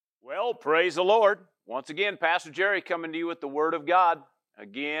Well, praise the Lord. Once again, Pastor Jerry coming to you with the Word of God.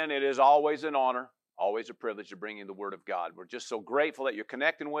 Again, it is always an honor, always a privilege to bring you the Word of God. We're just so grateful that you're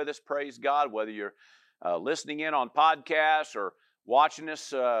connecting with us, praise God, whether you're listening in on podcasts or watching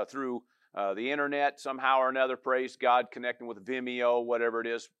us through the internet somehow or another, praise God, connecting with Vimeo, whatever it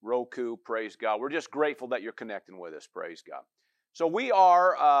is, Roku, praise God. We're just grateful that you're connecting with us, praise God. So we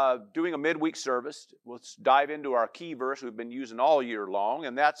are doing a midweek service. Let's dive into our key verse we've been using all year long,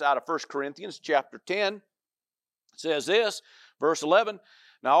 and that's out of 1 Corinthians chapter 10. It says this, verse 11,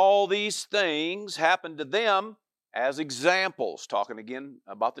 "Now all these things happened to them as examples," talking again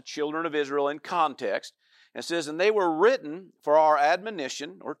about the children of Israel in context. And it says, "And they were written for our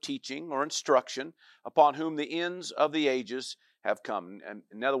admonition," or teaching, or instruction, "upon whom the ends of the ages have come." And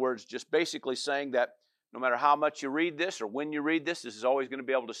in other words, just basically saying that no matter how much you read this or when you read this is always going to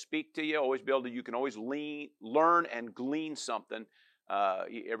be able to speak to you, you can always learn and glean something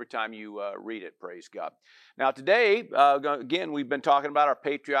every time you read it, praise God. Now today, again, we've been talking about our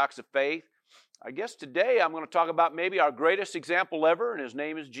patriarchs of faith. I guess today I'm going to talk about maybe our greatest example ever, and his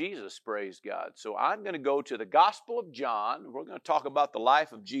name is Jesus, praise God. So I'm going to go to the Gospel of John. We're going to talk about the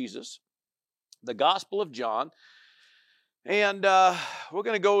life of Jesus, the Gospel of John. And we're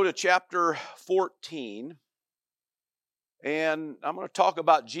going to go to chapter 14, and I'm going to talk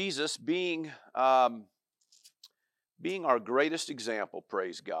about Jesus being our greatest example,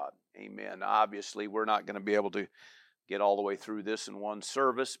 praise God. Amen. Obviously, we're not going to be able to get all the way through this in one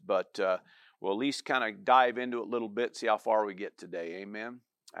service, but we'll at least kind of dive into it a little bit, see how far we get today. Amen.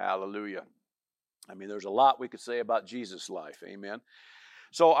 Hallelujah. I mean, there's a lot we could say about Jesus' life. Amen.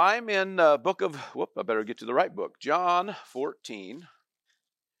 So I'm in the book of, I better get to the right book, John 14.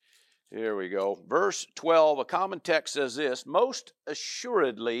 Here we go. Verse 12, a common text says this, "Most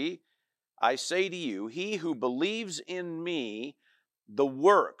assuredly I say to you, he who believes in me, the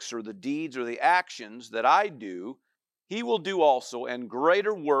works or the deeds or the actions that I do, he will do also, and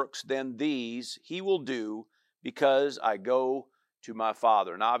greater works than these he will do, because I go to my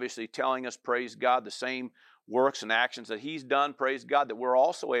Father." And obviously telling us, praise God, the same works and actions that he's done, praise God, that we're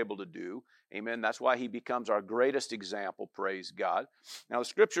also able to do. Amen. That's why he becomes our greatest example, praise God. Now the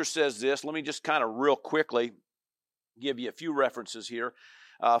scripture says this. Let me just kind of real quickly give you a few references here.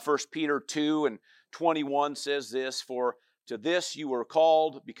 1 Peter 2 and 21 says this, "For to this you were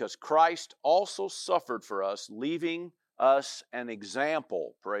called, because Christ also suffered for us, leaving us an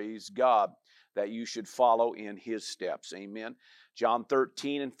example," praise God, "that you should follow in his steps." Amen. John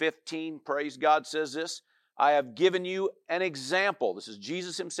 13 and 15, praise God, says this, "I have given you an example." This is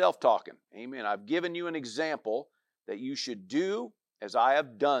Jesus himself talking. Amen. "I've given you an example that you should do as I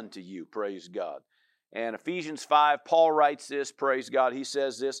have done to you." Praise God. And Ephesians 5, Paul writes this, praise God. He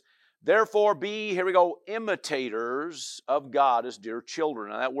says this, "Therefore be," here we go, "imitators of God as dear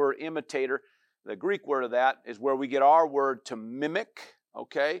children." Now that word imitator, the Greek word of that is where we get our word to mimic,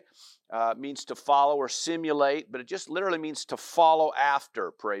 okay? It means to follow or simulate, but it just literally means to follow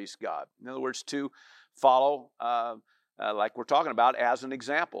after, praise God. In other words, to follow, like we're talking about, as an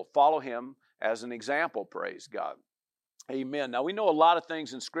example. Follow him as an example, praise God. Amen. Now we know a lot of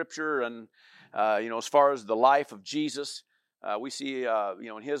things in Scripture, and as far as the life of Jesus, we see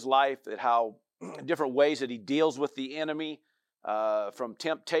in his life that how different ways that he deals with the enemy, from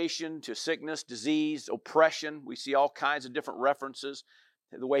temptation to sickness, disease, oppression. We see all kinds of different references.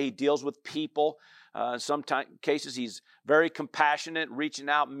 The way he deals with people. In some cases, he's very compassionate, reaching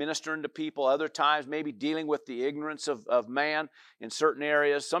out, ministering to people. Other times, maybe dealing with the ignorance of man in certain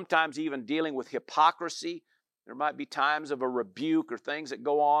areas. Sometimes even dealing with hypocrisy. There might be times of a rebuke or things that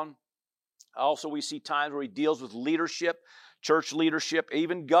go on. Also, we see times where he deals with leadership, church leadership,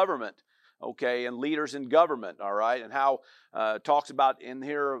 even government. Okay, and leaders in government, all right, and how talks about in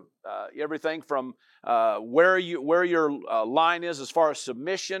here everything from where your line is as far as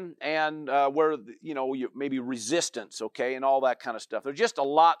submission and where maybe resistance, okay, and all that kind of stuff. There's just a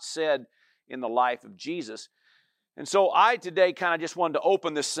lot said in the life of Jesus, and so I today kind of just wanted to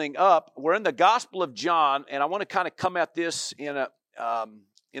open this thing up. We're in the Gospel of John, and I want to kind of come at this in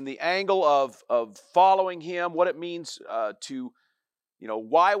the angle of following him, what it means to.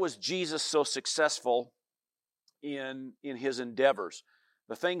 Why was Jesus so successful in his endeavors?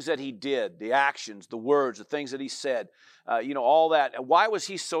 The things that he did, the actions, the words, the things that he said, all that. Why was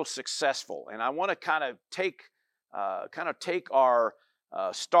he so successful? And I want to kind of take our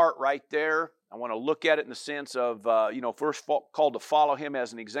start right there. I want to look at it in the sense of, first called to follow him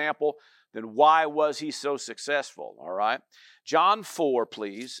as an example. Then why was he so successful? All right. John 4,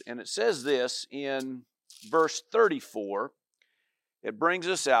 please. And it says this in verse 34. It brings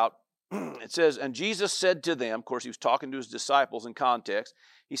us out. It says, "And Jesus said to them," of course he was talking to his disciples in context,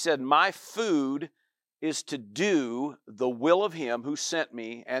 He said, my food is to do the will of Him who sent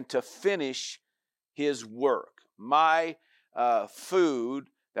me and to finish His work. My food,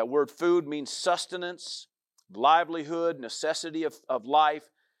 that word food means sustenance, livelihood, necessity of life.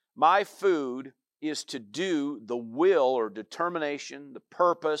 My food is to do the will or determination, the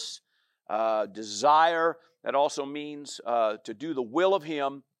purpose, desire. That also means to do the will of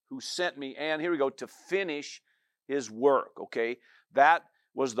Him who sent me. And here we go, to finish His work, okay? That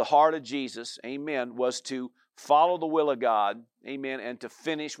was the heart of Jesus, amen, was to follow the will of God, amen, and to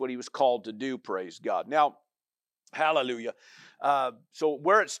finish what He was called to do, praise God. Now, hallelujah. So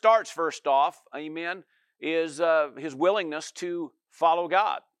where it starts first off, amen, is His willingness to follow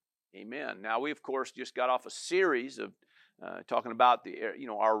God, amen. Now, we, of course, just got off a series of talking about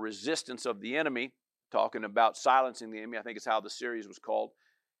our resistance of the enemy, talking about silencing the enemy. I think it's how the series was called.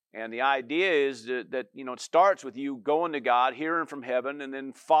 And the idea is that it starts with you going to God, hearing from heaven, and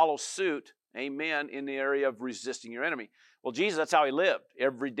then follow suit, amen, in the area of resisting your enemy. Well, Jesus, that's how He lived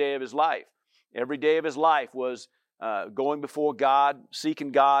every day of His life. Every day of His life was going before God,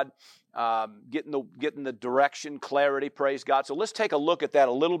 seeking God, getting the direction, clarity, praise God. So let's take a look at that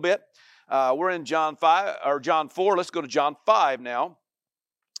a little bit. We're in John 4. Let's go to John 5 now.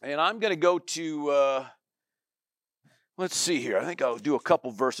 And I'm going to go to... let's see here. I think I'll do a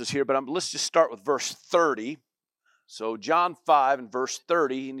couple verses here, but let's just start with verse 30. So John 5 and verse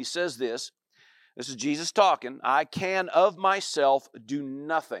 30, and He says this. This is Jesus talking. I can of myself do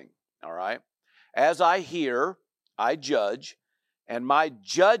nothing, all right? As I hear, I judge, and my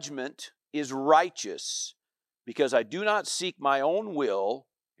judgment is righteous, because I do not seek my own will,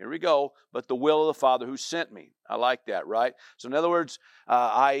 here we go, but the will of the Father who sent me. I like that, right? So in other words,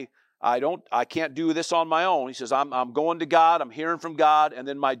 I can't do this on my own. He says, I'm going to God, I'm hearing from God, and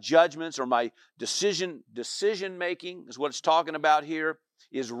then my judgments or my decision making is what it's talking about here,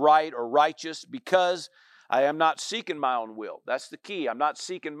 is right or righteous, because I am not seeking my own will. That's the key. I'm not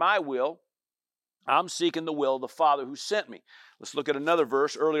seeking my will. I'm seeking the will of the Father who sent me. Let's look at another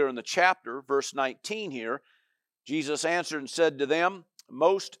verse earlier in the chapter, verse 19 here. Jesus answered and said to them,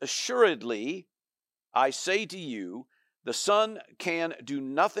 most assuredly, I say to you, the Son can do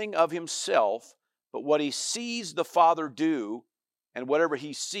nothing of Himself, but what He sees the Father do, and whatever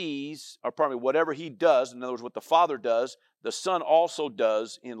He sees, or pardon me, whatever He does, in other words, what the Father does, the Son also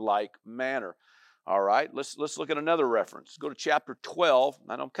does in like manner. All right, let's look at another reference. Go to chapter 12.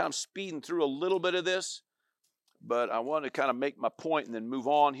 I know I'm kind of speeding through a little bit of this, but I want to kind of make my point and then move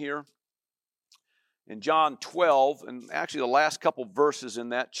on here. In John 12, and actually the last couple verses in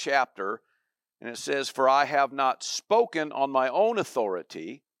that chapter, and it says, for I have not spoken on my own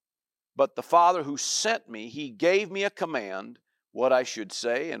authority, but the Father who sent me, He gave me a command, what I should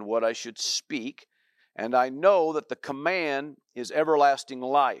say and what I should speak. And I know that the command is everlasting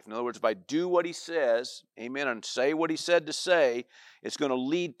life. In other words, if I do what He says, amen, and say what He said to say, it's going to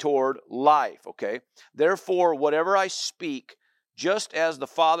lead toward life, okay? Therefore, whatever I speak, just as the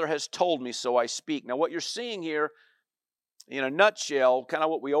Father has told me, so I speak. Now, what you're seeing here, in a nutshell, kind of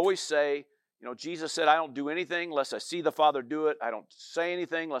what we always say, Jesus said, I don't do anything unless I see the Father do it. I don't say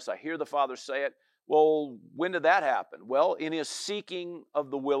anything unless I hear the Father say it. Well, when did that happen? Well, in His seeking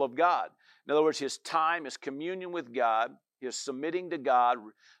of the will of God. In other words, His time, His communion with God, His submitting to God,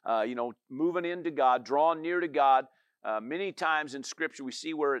 moving into God, drawing near to God. Many times in Scripture we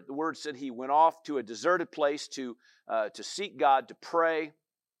see where the Word said He went off to a deserted place to seek God, to pray.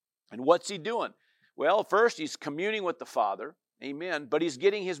 And what's He doing? Well, first He's communing with the Father. Amen. But He's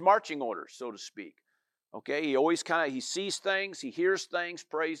getting His marching orders, so to speak. Okay, He always He sees things, He hears things,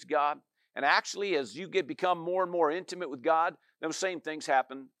 praise God. And actually, as you become more and more intimate with God, those same things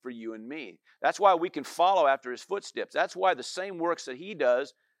happen for you and me. That's why we can follow after His footsteps. That's why the same works that He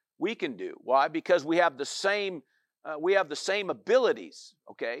does, we can do. Why? Because we have the same abilities,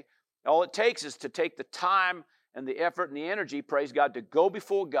 okay? All it takes is to take the time and the effort and the energy, praise God, to go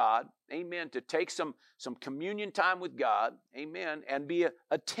before God, amen, to take some communion time with God, amen, and be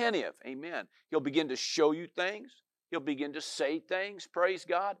attentive, amen. He'll begin to show you things. He'll begin to say things, praise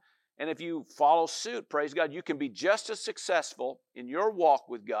God. And if you follow suit, praise God, you can be just as successful in your walk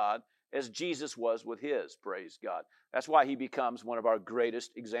with God as Jesus was with His, praise God. That's why He becomes one of our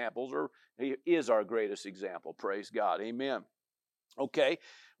greatest examples, or He is our greatest example, praise God, amen. Okay,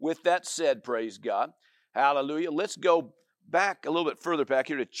 with that said, praise God, hallelujah. Let's go back a little bit further back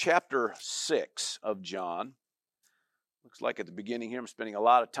here to chapter 6 of John. Looks like at the beginning here I'm spending a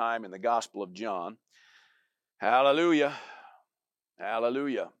lot of time in the Gospel of John. Hallelujah,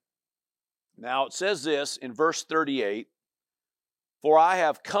 hallelujah. Now it says this in verse 38, for I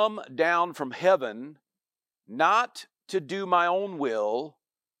have come down from heaven not to do my own will,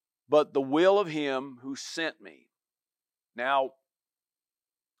 but the will of him who sent me. Now,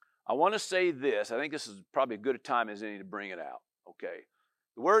 I want to say this. I think this is probably a good time as any to bring it out, okay?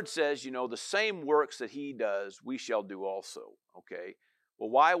 The Word says, the same works that he does, we shall do also, okay? Well,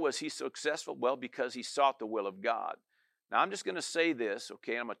 why was he successful? Well, because he sought the will of God. Now, I'm just going to say this,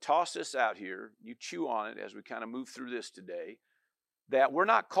 okay? I'm going to toss this out here. You chew on it as we kind of move through this today, that we're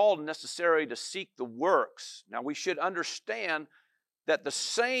not called necessarily to seek the works. Now, we should understand that the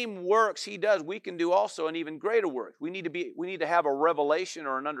same works he does, we can do also, and even greater works. We need to have a revelation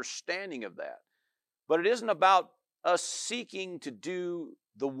or an understanding of that. But it isn't about us seeking to do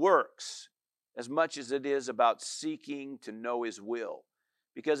the works as much as it is about seeking to know his will.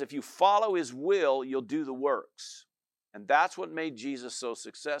 Because if you follow his will, you'll do the works. And that's what made Jesus so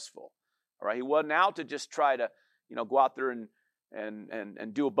successful. All right, he wasn't out to just try to, go out there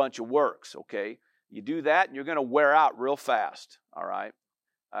and do a bunch of works, okay? You do that and you're going to wear out real fast, all right?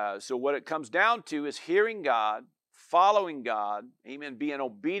 So what it comes down to is hearing God, following God, amen, being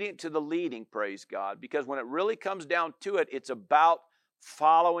obedient to the leading, praise God, because when it really comes down to it, it's about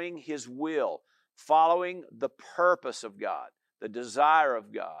following his will, following the purpose of God, the desire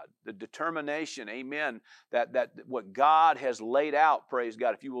of God, the determination, amen, that what God has laid out, praise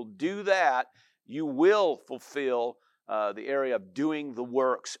God. If you will do that, you will fulfill the area of doing the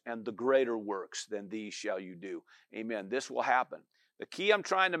works, and the greater works than these shall you do. Amen. This will happen. The key I'm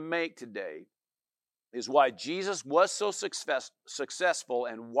trying to make today is why Jesus was so successful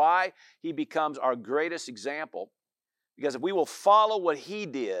and why he becomes our greatest example. Because if we will follow what he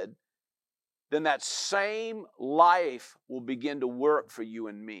did, then that same life will begin to work for you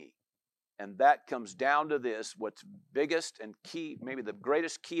and me. And that comes down to this. What's biggest and key, maybe the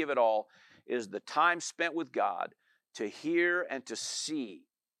greatest key of it all, is the time spent with God to hear and to see,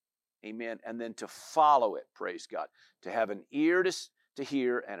 amen, and then to follow it, praise God. To have an ear to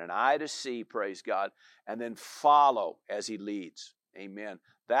hear and an eye to see, praise God, and then follow as he leads, amen.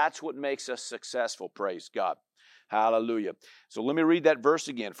 That's what makes us successful, praise God. Hallelujah. So let me read that verse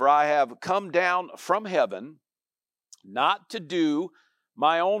again. For I have come down from heaven, not to do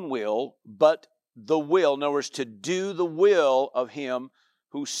my own will, but the will, in other words, to do the will of him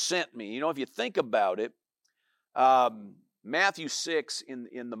who sent me. If you think about it, Matthew 6,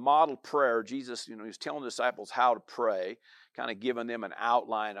 in the model prayer, Jesus, he was telling the disciples how to pray, kind of giving them an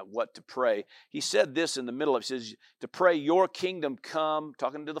outline of what to pray. He said this in the middle of it. He says, to pray, your kingdom come,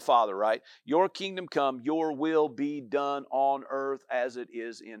 talking to the Father, right? Your kingdom come, your will be done on earth as it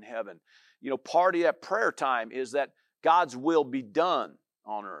is in heaven. Part of that prayer time is that God's will be done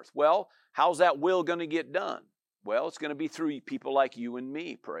on earth. Well, how's that will going to get done? Well, it's going to be through people like you and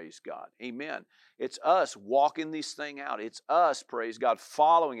me, praise God. Amen. It's us walking this thing out. It's us, praise God,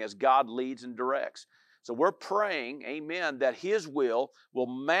 following as God leads and directs. So we're praying, amen, that his will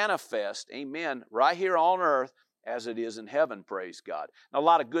manifest, amen, right here on earth as it is in heaven, praise God. Now, a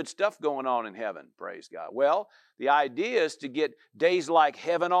lot of good stuff going on in heaven, praise God. Well, the idea is to get days like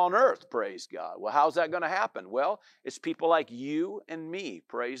heaven on earth, praise God. Well, how's that going to happen? Well, it's people like you and me,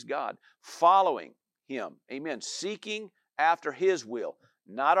 praise God, following him, amen, seeking after his will,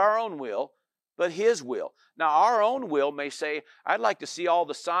 not our own will, but his will. Now, our own will may say, I'd like to see all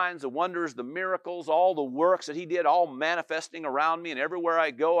the signs, the wonders, the miracles, all the works that he did, all manifesting around me, and everywhere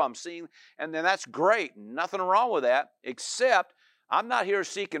I go, I'm seeing, and then that's great. Nothing wrong with that, except I'm not here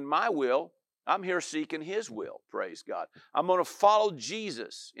seeking my will. I'm here seeking his will, praise God. I'm going to follow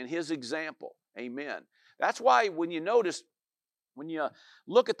Jesus in his example, amen. That's why when you notice, when you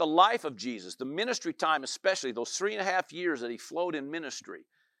look at the life of Jesus, the ministry time especially, those 3.5 years that he flowed in ministry,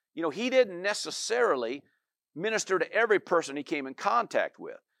 he didn't necessarily minister to every person he came in contact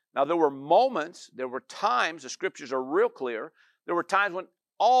with. Now, there were moments, there were times, the scriptures are real clear, there were times when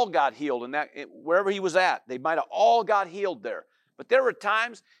all got healed, and wherever he was at, they might have all got healed there. But there were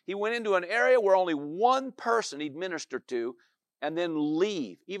times he went into an area where only one person he'd minister to and then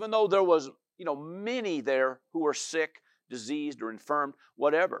leave, even though there was, many there who were sick, diseased, or infirmed,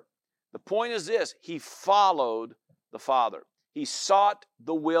 whatever. The point is this, he followed the Father. He sought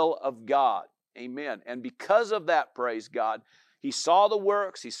the will of God. Amen. And because of that, praise God, he saw the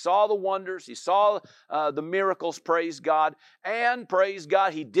works, he saw the wonders, he saw the miracles, praise God. And praise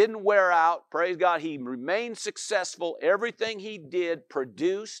God, he didn't wear out. Praise God, he remained successful. Everything he did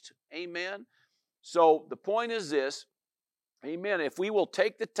produced. Amen. So the point is this, amen, if we will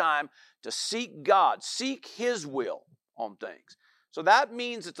take the time to seek God, seek his will on things. So that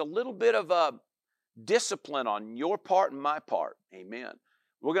means it's a little bit of a discipline on your part and my part. Amen.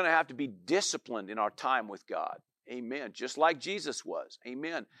 We're going to have to be disciplined in our time with God. Amen. Just like Jesus was.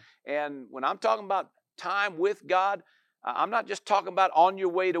 Amen. And when I'm talking about time with God, I'm not just talking about on your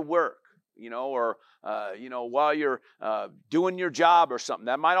way to work, or, while you're doing your job or something.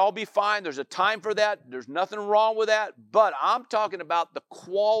 That might all be fine. There's a time for that. There's nothing wrong with that. But I'm talking about the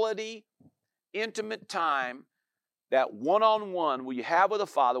quality, intimate time, that one-on-one where you have with the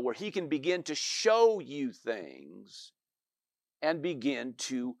Father, where He can begin to show you things and begin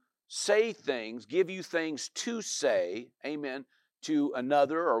to say things, give you things to say, amen, to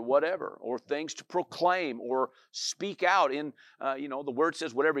another or whatever, or things to proclaim or speak out in, the Word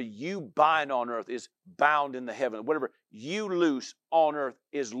says, whatever you bind on earth is bound in the heavens. Whatever you loose on earth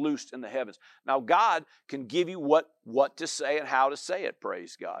is loosed in the heavens. Now, God can give you what to say and how to say it,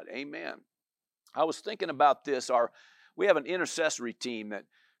 praise God. Amen. I was thinking about this. We have an intercessory team that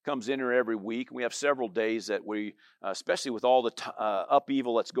comes in here every week. We have several days that we, especially with all the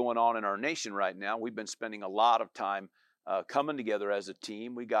upheaval that's going on in our nation right now, we've been spending a lot of time coming together as a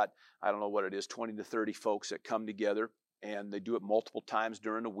team. We got, I don't know what it is, 20 to 30 folks that come together, and they do it multiple times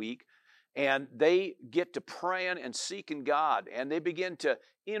during the week. And they get to praying and seeking God, and they begin to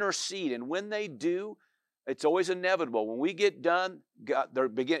intercede. And when they do, it's always inevitable. When we get done,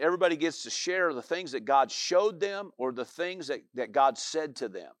 everybody gets to share the things that God showed them or the things that God said to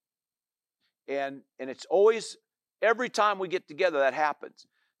them. And it's always, every time we get together, that happens.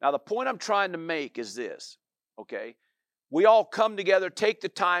 Now, the point I'm trying to make is this, okay? We all come together, take the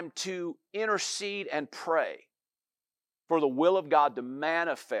time to intercede and pray for the will of God to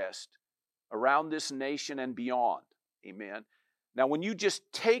manifest around this nation and beyond. Amen. Now, when you just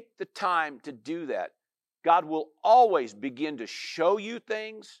take the time to do that, God will always begin to show you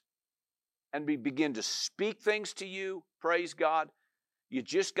things and begin to speak things to you. Praise God. You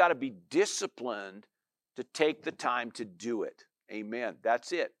just got to be disciplined to take the time to do it. Amen.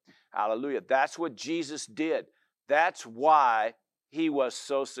 That's it. Hallelujah. That's what Jesus did. That's why He was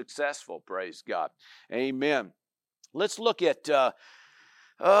so successful. Praise God. Amen. Let's look at the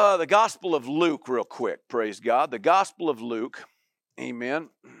Gospel of Luke real quick. Praise God. The Gospel of Luke. Amen.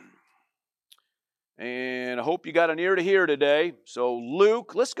 And I hope you got an ear to hear today. So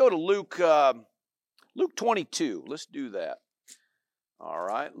Luke, let's go to Luke 22. Let's do that. All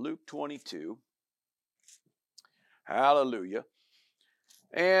right, Luke 22. Hallelujah.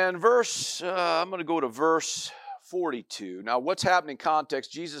 And I'm going to go to verse 42. Now, what's happening in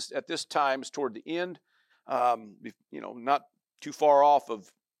context? Jesus at this time is toward the end, not too far off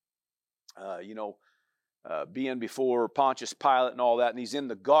of, being before Pontius Pilate and all that, and He's in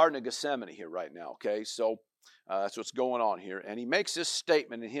the Garden of Gethsemane here right now, okay? So that's what's going on here. And He makes this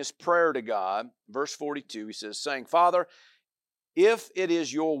statement in His prayer to God, verse 42, He says, saying, Father, if it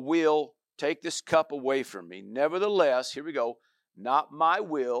is your will, take this cup away from me. Nevertheless, here we go, not my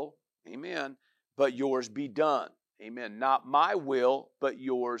will, amen, but yours be done. Amen. Not my will, but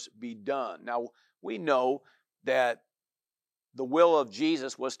yours be done. Now, we know that the will of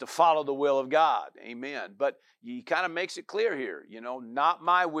Jesus was to follow the will of God. Amen. But He kind of makes it clear here, not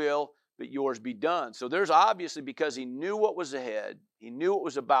my will, but yours be done. So there's obviously, because He knew what was ahead, He knew what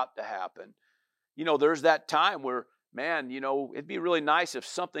was about to happen. There's that time where, man, it'd be really nice if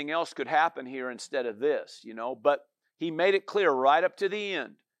something else could happen here instead of this, But He made it clear right up to the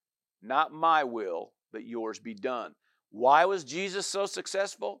end, not my will, but yours be done. Why was Jesus so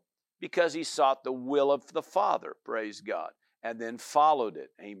successful? Because He sought the will of the Father, praise God, and then followed it,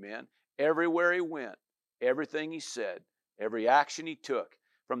 amen. Everywhere He went, everything He said, every action He took,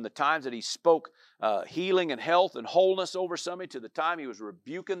 from the times that He spoke healing and health and wholeness over somebody to the time He was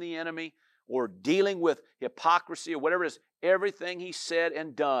rebuking the enemy or dealing with hypocrisy or whatever it is, everything He said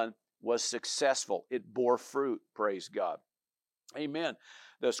and done was successful. It bore fruit, praise God. Amen.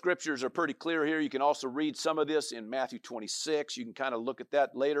 The scriptures are pretty clear here. You can also read some of this in Matthew 26. You can kind of look at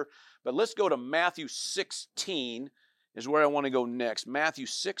that later. But let's go to Matthew 16 is where I want to go next. Matthew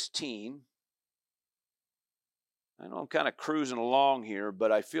 16. I know I'm kind of cruising along here,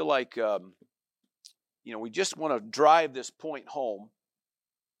 but I feel like, we just want to drive this point home.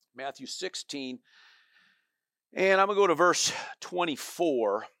 Matthew 16. And I'm going to go to verse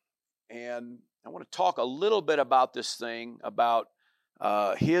 24. And I want to talk a little bit about this thing, about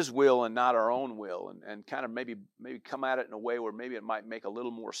His will and not our own will, and kind of maybe come at it in a way where maybe it might make a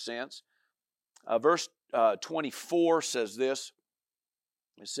little more sense. Verse 24 says this.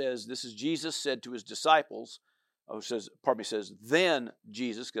 It says, this is Jesus said to His disciples. Says, then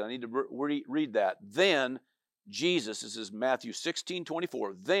Jesus, because I need to read that. Then Jesus, this is Matthew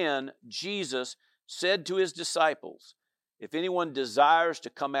 16:24. Then Jesus said to His disciples, if anyone desires to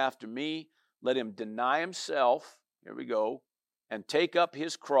come after me, let him deny himself, here we go, and take up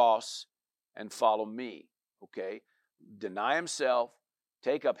his cross and follow me. Okay? Deny himself,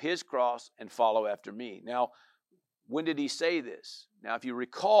 take up his cross, and follow after me. Now, When did he say this? Now, if you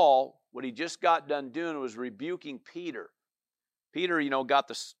recall, what he just got done doing was rebuking Peter. Peter, got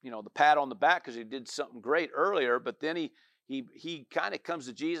the pat on the back because he did something great earlier, but then he kind of comes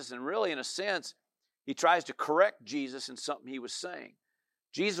to Jesus, and really, in a sense, he tries to correct Jesus in something he was saying.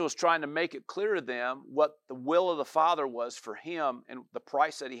 Jesus was trying to make it clear to them what the will of the Father was for him and the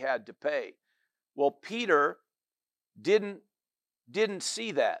price that he had to pay. Well, Peter didn't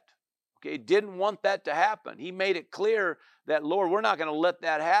see that. Okay, didn't want that to happen. He made it clear that, Lord, we're not going to let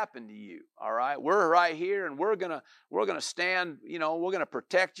that happen to you. All right, we're right here, and we're gonna stand. We're going to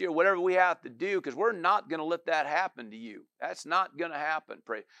protect you, whatever we have to do, because we're not going to let that happen to you. That's not going to happen.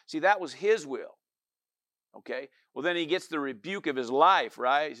 Pray. See, that was his will. Okay. Well, then he gets the rebuke of his life,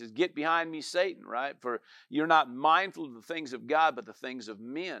 right? He says, "Get behind me, Satan," right? For you're not mindful of the things of God, but the things of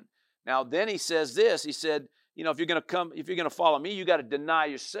men. Now, then he says this. He said, if you're going to follow me, you got to deny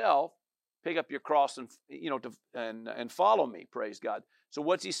yourself. Pick up your cross and follow me. Praise God. So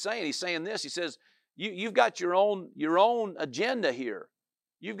what's he saying? He's saying this. He says, you've got your own agenda here.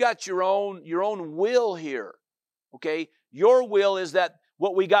 You've got your own will here. Okay? Your will is that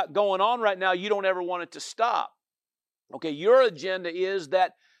what we got going on right now, you don't ever want it to stop. Okay? Your agenda is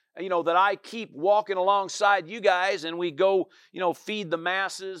that that I keep walking alongside you guys, and we go, feed the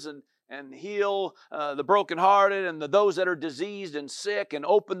masses and heal the brokenhearted and those that are diseased and sick, and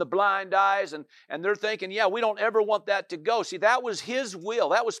open the blind eyes. And they're thinking, yeah, we don't ever want that to go. See, that was his will.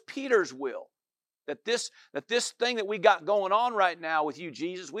 That was Peter's will. That this thing that we got going on right now with you,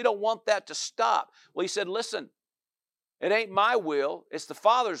 Jesus, we don't want that to stop. Well, he said, listen, it ain't my will. It's the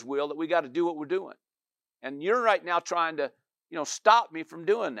Father's will that we got to do what we're doing. And you're right now trying to, stop me from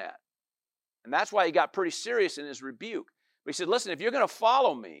doing that. And that's why he got pretty serious in his rebuke. But he said, listen, if you're going to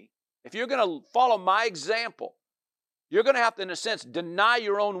follow me, if you're going to follow my example, you're going to have to, in a sense, deny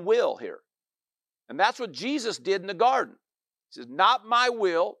your own will here. And that's what Jesus did in the garden. He says, not my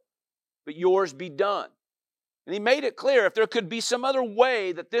will, but yours be done. And he made it clear, if there could be some other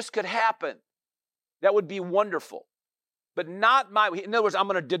way that this could happen, that would be wonderful. But not my way. In other words, I'm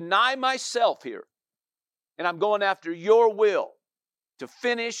going to deny myself here. And I'm going after your will to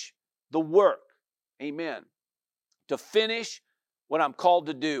finish the work. Amen. To finish what I'm called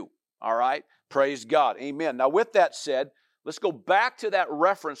to do. All right? Praise God. Amen. Now, with that said, let's go back to that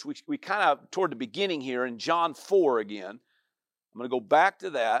reference we kind of toward the beginning here in John 4 again. I'm going to go back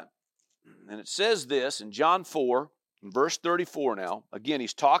to that. And it says this in John 4, in verse 34 now. Again,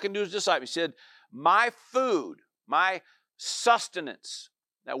 he's talking to his disciples. He said, my food, my sustenance.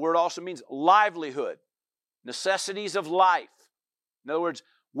 That word also means livelihood, necessities of life. In other words,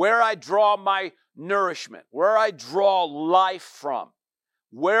 where I draw my nourishment, where I draw life from.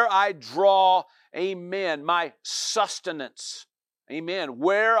 Where I draw, amen, my sustenance. Amen.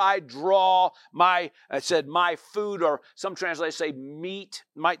 Where I draw my food, or some translators say meat,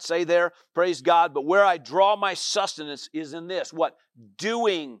 might say there, praise God. But where I draw my sustenance is in this. What?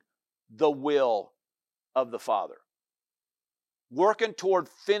 Doing the will of the Father. Working toward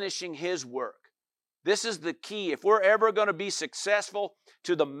finishing His work. This is the key. If we're ever going to be successful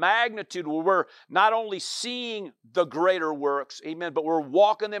to the magnitude where we're not only seeing the greater works, amen, but we're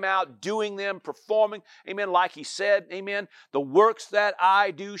walking them out, doing them, performing, amen, like He said, amen, the works that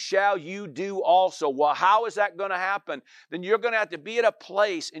I do shall you do also. Well, how is that going to happen? Then you're going to have to be at a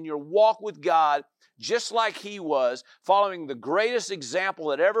place in your walk with God just like He was, following the greatest example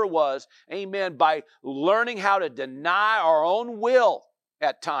that ever was, amen, by learning how to deny our own will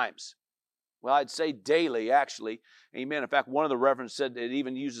at times. Well, I'd say daily, actually. Amen. In fact, one of the references said it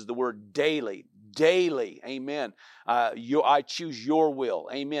even uses the word daily. Daily. Amen. I choose your will.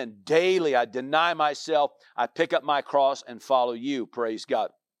 Amen. Daily, I deny myself. I pick up my cross and follow you. Praise God.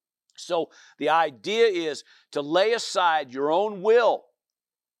 So the idea is to lay aside your own will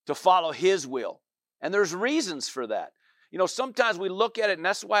to follow His will. And there's reasons for that. Sometimes we look at it, and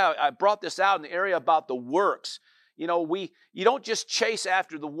that's why I brought this out in the area about the works. You don't just chase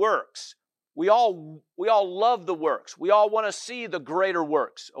after the works. We all love the works. We all want to see the greater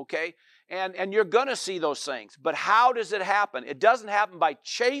works, okay? And you're going to see those things. But how does it happen? It doesn't happen by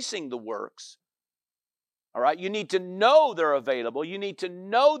chasing the works. All right? You need to know they're available. You need to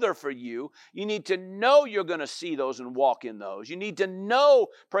know they're for you. You need to know you're going to see those and walk in those. You need to know,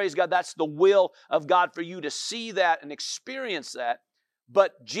 praise God, that's the will of God for you to see that and experience that.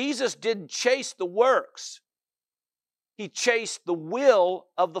 But Jesus didn't chase the works. He chased the will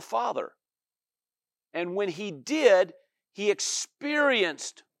of the Father. And when He did, He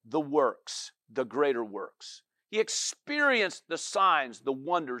experienced the works, the greater works. He experienced the signs, the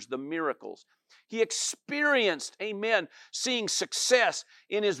wonders, the miracles. He experienced, amen, seeing success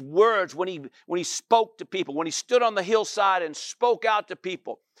in his words when he spoke to people, when he stood on the hillside and spoke out to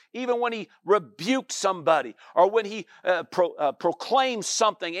people, even when he rebuked somebody or when he proclaimed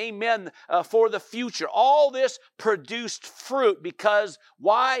something, amen, for the future. All this produced fruit because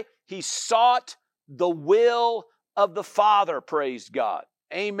why? He sought the will of the Father, praise God.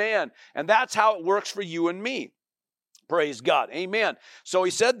 Amen. And that's how it works for you and me. Praise God. Amen. So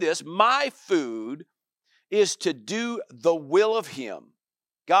he said this, my food is to do the will of him.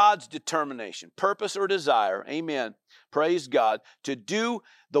 God's determination, purpose or desire. Amen. Praise God. To do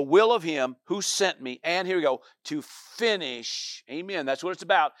the will of him who sent me. And here we go. To finish. Amen. That's what it's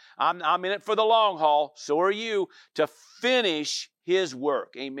about. I'm in it for the long haul. So are you. To finish his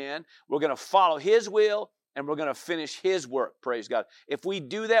work. Amen. We're going to follow his will. And we're going to finish his work, praise God. If we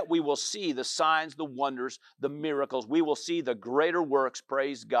do that, we will see the signs, the wonders, the miracles. We will see the greater works,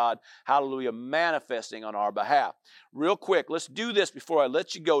 praise God, hallelujah, manifesting on our behalf. Real quick, let's do this before I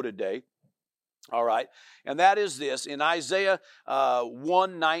let you go today. All right, and that is this. In Isaiah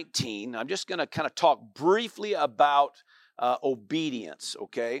 1:19, I'm just going to kind of talk briefly about obedience,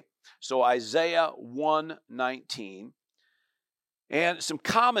 okay? So Isaiah 1:19. And some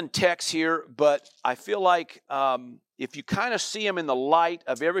common texts here, but I feel like if you kind of see them in the light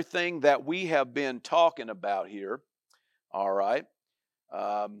of everything that we have been talking about here, all right,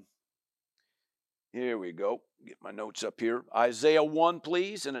 here we go. Get my notes up here. Isaiah 1,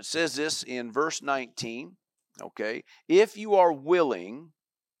 please, and it says this in verse 19, okay, if you are willing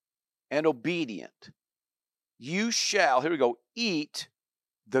and obedient, you shall, here we go, eat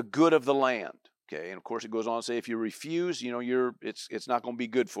the good of the land. Okay, and of course it goes on to say if you refuse, it's not going to be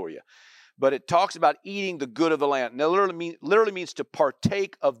good for you. But it talks about eating the good of the land. Now, literally means to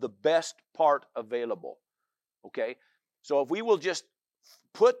partake of the best part available. Okay, so if we will just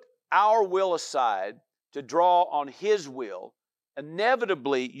put our will aside to draw on his will,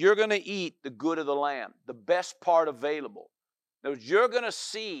 inevitably you're going to eat the good of the land, the best part available. In other words, you're going to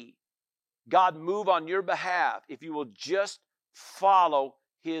see God move on your behalf if you will just follow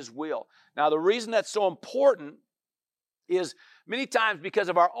his will. Now, the reason that's so important is many times because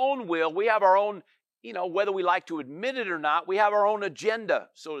of our own will, we have our own, whether we like to admit it or not, we have our own agenda,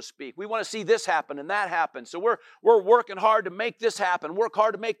 so to speak. We want to see this happen and that happen. So we're working hard to make this happen, work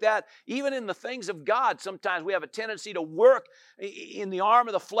hard to make that. Even in the things of God, sometimes we have a tendency to work in the arm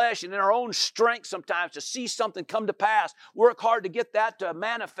of the flesh and in our own strength sometimes to see something come to pass. Work hard to get that to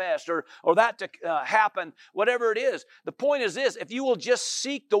manifest or that to happen, whatever it is. The point is this, if you will just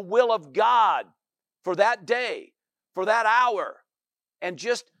seek the will of God for that day, for that hour, and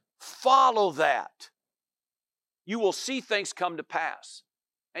just follow that, you will see things come to pass.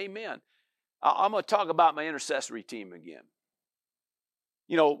 Amen. I'm going to talk about my intercessory team again.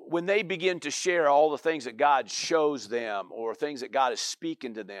 When they begin to share all the things that God shows them or things that God is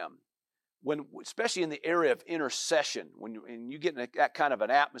speaking to them, especially in the area of intercession, when you get in that kind of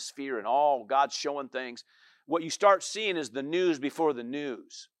an atmosphere and all God's showing things, what you start seeing is the news before the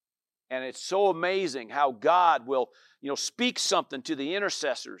news. And it's so amazing how God will, speak something to the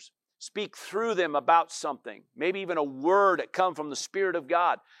intercessors, speak through them about something, maybe even a word that comes from the Spirit of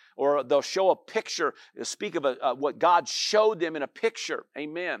God, or they'll show a picture, speak of what God showed them in a picture,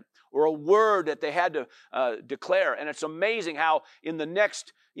 amen, or a word that they had to declare. And it's amazing how in the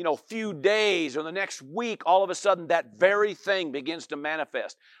next, few days or the next week, all of a sudden that very thing begins to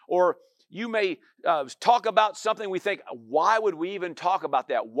manifest. Or you may talk about something we think, why would we even talk about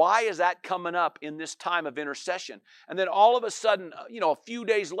that? Why is that coming up in this time of intercession? And then all of a sudden, a few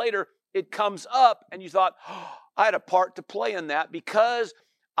days later, it comes up and you thought, I had a part to play in that because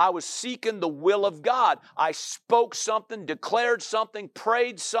I was seeking the will of God. I spoke something, declared something,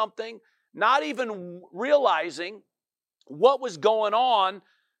 prayed something, not even realizing what was going on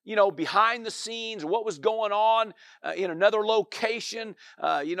behind the scenes, what was going on in another location,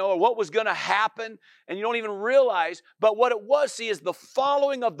 or what was going to happen, and you don't even realize. But what it was, is the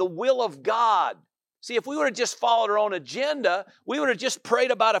following of the will of God. See, if we would have just followed our own agenda, we would have just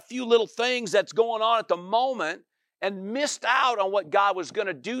prayed about a few little things that's going on at the moment and missed out on what God was going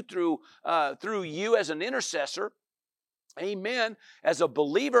to do through you as an intercessor. Amen. As a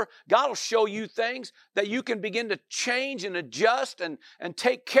believer, God will show you things that you can begin to change and adjust and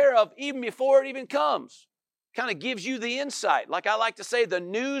take care of even before it even comes. Kind of gives you the insight. Like I like to say, the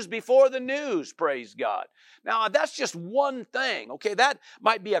news before the news, praise God. Now, that's just one thing, okay? That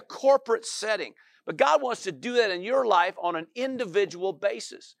might be a corporate setting. But God wants to do that in your life on an individual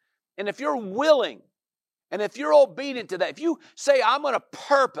basis. And if you're willing, and if you're obedient to that, if you say, I'm going to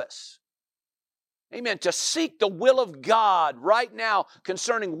purpose, Amen. To seek the will of God right now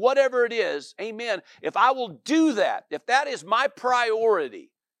concerning whatever it is. Amen. If I will do that, if that is my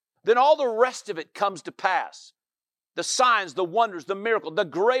priority, then all the rest of it comes to pass. The signs, the wonders, the miracle, the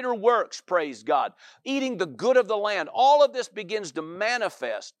greater works, praise God. Eating the good of the land. All of this begins to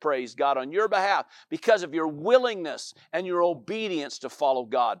manifest, praise God, on your behalf because of your willingness and your obedience to follow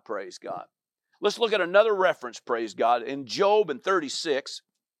God, praise God. Let's look at another reference, praise God, in Job in 36.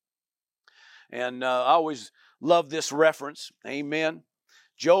 And I always love this reference. Amen.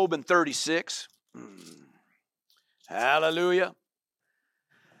 Job in 36. Hallelujah.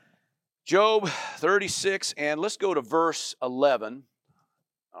 Job 36, and let's go to verse 11.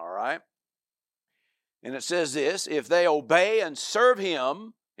 All right. And it says this, if they obey and serve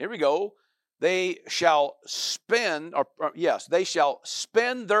him, here we go, they shall spend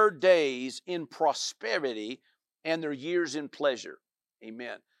their days in prosperity and their years in pleasure.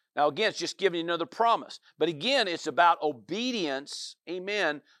 Amen. Now again, it's just giving you another promise. But again, it's about obedience,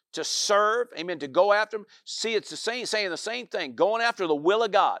 amen, to serve, amen, to go after him. See, it's saying the same thing, going after the will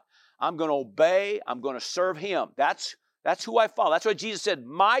of God. I'm going to obey, I'm going to serve him. That's who I follow. That's why Jesus said,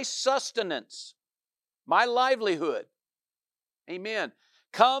 my sustenance, my livelihood, amen,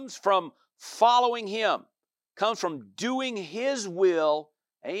 comes from following him, comes from doing his will,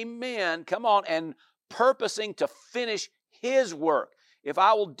 amen, come on, and purposing to finish his work. If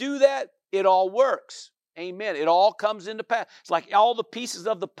I will do that, it all works. Amen. It all comes into pass. It's like all the pieces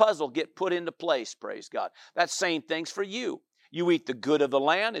of the puzzle get put into place, praise God. That same thing's for you. You eat the good of the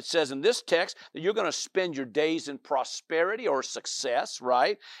land. It says in this text that you're going to spend your days in prosperity or success,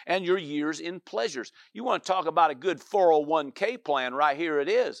 right? And your years in pleasures. You want to talk about a good 401k plan, right here it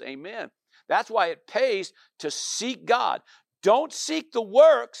is. Amen. That's why it pays to seek God. Don't seek the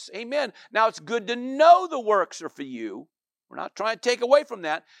works. Amen. Now it's good to know the works are for you. We're not trying to take away from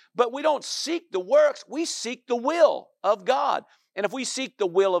that, but we don't seek the works. We seek the will of God. And if we seek the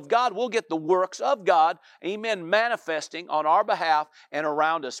will of God, we'll get the works of God, amen, manifesting on our behalf and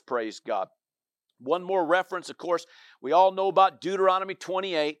around us, praise God. One more reference, of course, we all know about Deuteronomy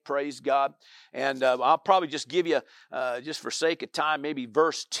 28, praise God. And I'll probably just give you, just for sake of time, maybe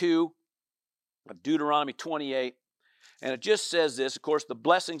verse 2 of Deuteronomy 28. And it just says this, of course, the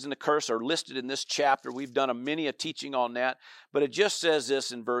blessings and the curse are listed in this chapter. We've done many a teaching on that. But it just says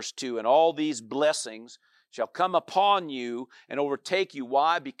this in verse 2, and all these blessings shall come upon you and overtake you.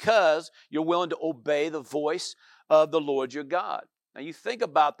 Why? Because you're willing to obey the voice of the Lord your God. Now you think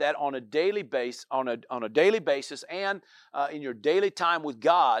about that on a daily basis, on a daily basis, and in your daily time with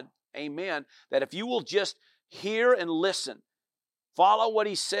God. Amen. That if you will just hear and listen, follow what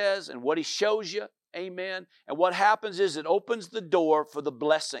He says and what He shows you. Amen. And what happens is it opens the door for the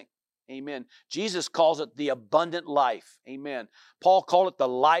blessing. Amen. Jesus calls it the abundant life. Amen. Paul called it the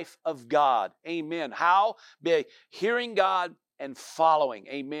life of God. Amen. How? By hearing God and following.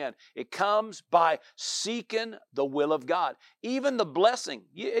 Amen. It comes by seeking the will of God. Even the blessing,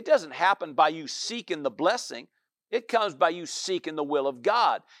 it doesn't happen by you seeking the blessing. It comes by you seeking the will of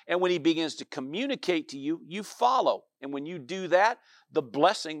God. And when He begins to communicate to you, you follow. And when you do that, the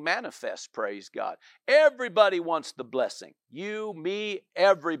blessing manifests, praise God. Everybody wants the blessing. You, me,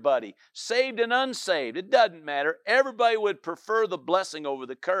 everybody. Saved and unsaved, it doesn't matter. Everybody would prefer the blessing over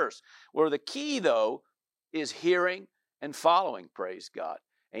the curse. Where the key, though, is hearing and following, praise God.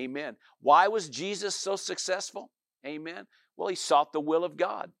 Amen. Why was Jesus so successful? Amen. Well, He sought the will of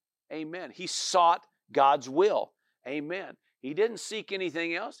God. Amen. He sought God's will. Amen. He didn't seek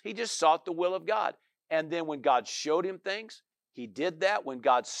anything else. He just sought the will of God. And then when God showed him things, he did that. When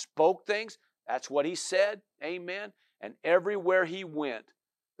God spoke things, that's what he said. Amen. And everywhere he went,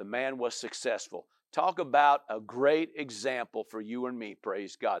 the man was successful. Talk about a great example for you and me,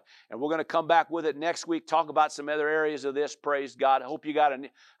 praise God. And we're going to come back with it next week, talk about some other areas of this, praise God. I hope you got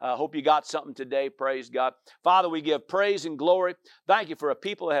something today, praise God. Father, we give praise and glory. Thank you for a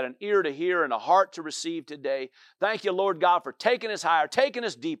people that had an ear to hear and a heart to receive today. Thank you, Lord God, for taking us higher, taking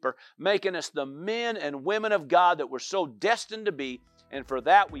us deeper, making us the men and women of God that we're so destined to be. And for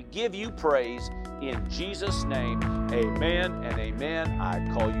that, we give you praise in Jesus' name. Amen and amen. I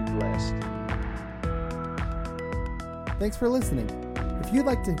call you blessed. Thanks for listening. If you'd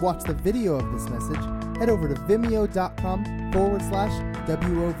like to watch the video of this message, head over to vimeo.com/WO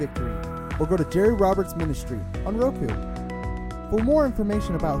Victory or go to Jerry Roberts Ministry on Roku. For more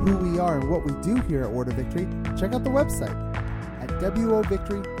information about who we are and what we do here at Word of Victory, check out the website at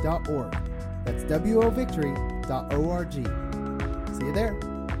wovictory.org. That's wovictory.org. See you there.